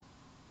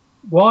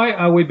Why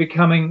are we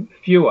becoming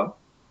fewer?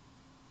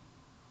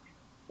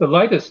 The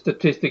latest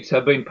statistics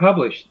have been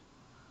published.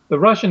 The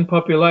Russian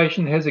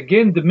population has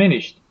again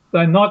diminished,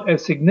 though not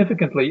as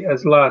significantly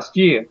as last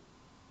year,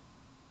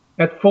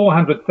 at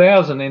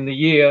 400,000 in the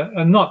year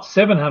and not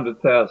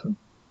 700,000.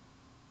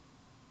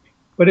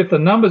 But if the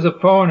numbers of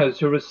foreigners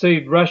who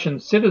received Russian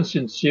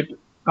citizenship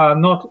are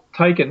not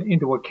taken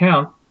into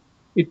account,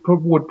 it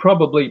would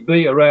probably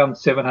be around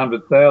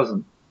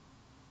 700,000.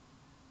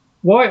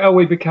 Why are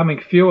we becoming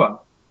fewer?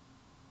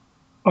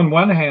 On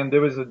one hand,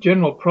 there is a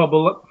general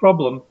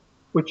problem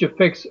which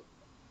affects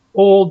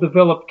all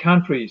developed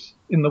countries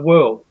in the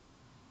world.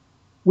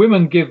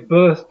 Women give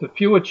birth to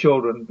fewer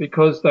children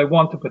because they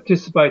want to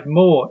participate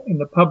more in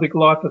the public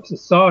life of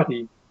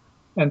society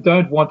and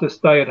don't want to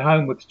stay at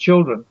home with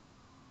children.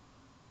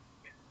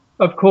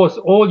 Of course,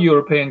 all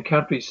European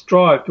countries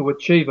strive to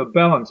achieve a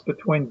balance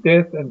between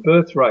death and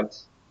birth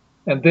rates,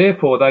 and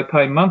therefore they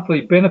pay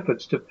monthly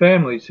benefits to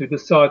families who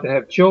decide to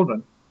have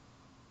children.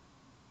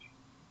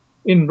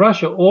 In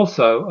Russia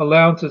also,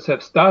 allowances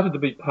have started to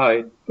be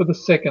paid for the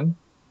second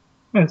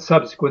and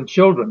subsequent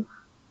children,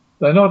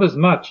 though not as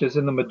much as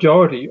in the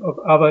majority of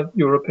other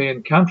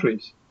European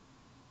countries.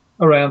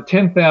 Around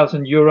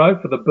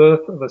 €10,000 for the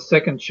birth of a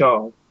second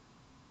child.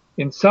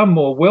 In some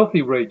more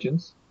wealthy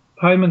regions,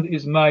 payment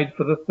is made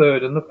for the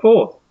third and the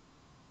fourth,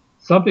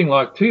 something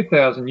like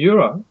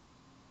 €2,000.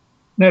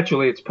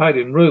 Naturally, it's paid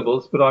in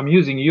rubles, but I'm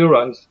using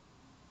euros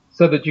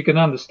so that you can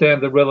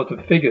understand the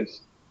relative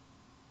figures.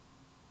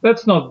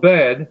 That's not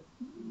bad,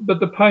 but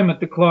the payment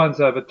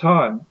declines over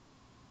time.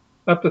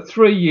 Up to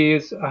 3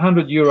 years,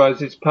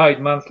 €100 is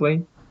paid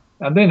monthly,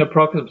 and then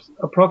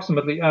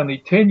approximately only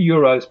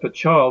 €10 per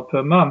child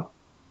per month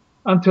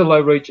until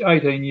they reach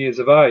 18 years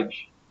of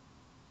age.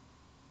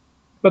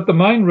 But the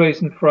main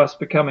reason for us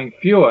becoming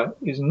fewer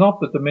is not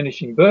the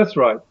diminishing birth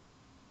rate,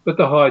 but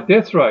the high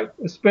death rate,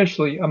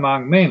 especially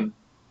among men.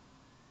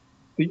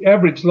 The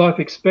average life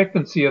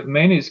expectancy of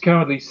men is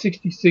currently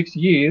 66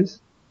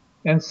 years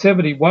and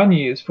 71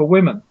 years for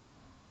women.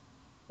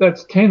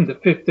 That's 10 to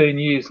 15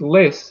 years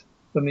less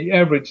than the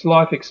average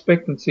life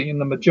expectancy in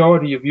the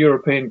majority of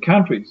European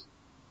countries.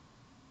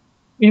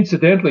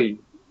 Incidentally,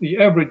 the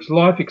average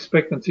life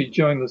expectancy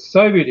during the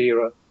Soviet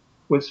era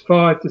was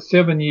 5 to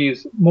 7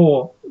 years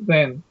more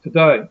than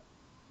today.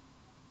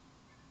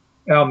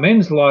 Our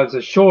men's lives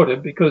are shorter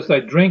because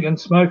they drink and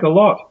smoke a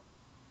lot,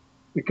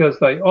 because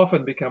they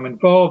often become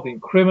involved in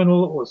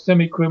criminal or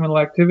semi-criminal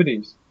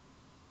activities,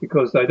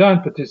 because they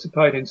don't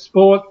participate in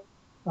sport,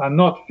 are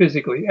not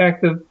physically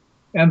active,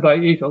 and they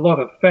eat a lot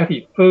of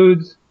fatty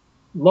foods,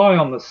 lie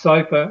on the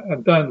sofa,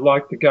 and don't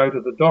like to go to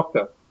the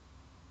doctor.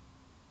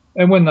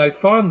 And when they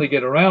finally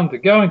get around to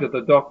going to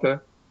the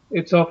doctor,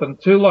 it's often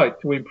too late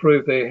to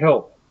improve their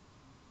health.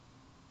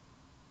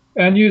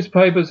 Our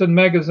newspapers and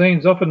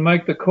magazines often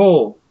make the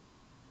call,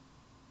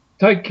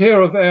 take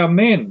care of our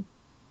men,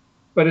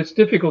 but it's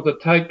difficult to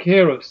take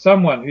care of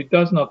someone who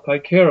does not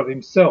take care of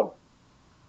himself.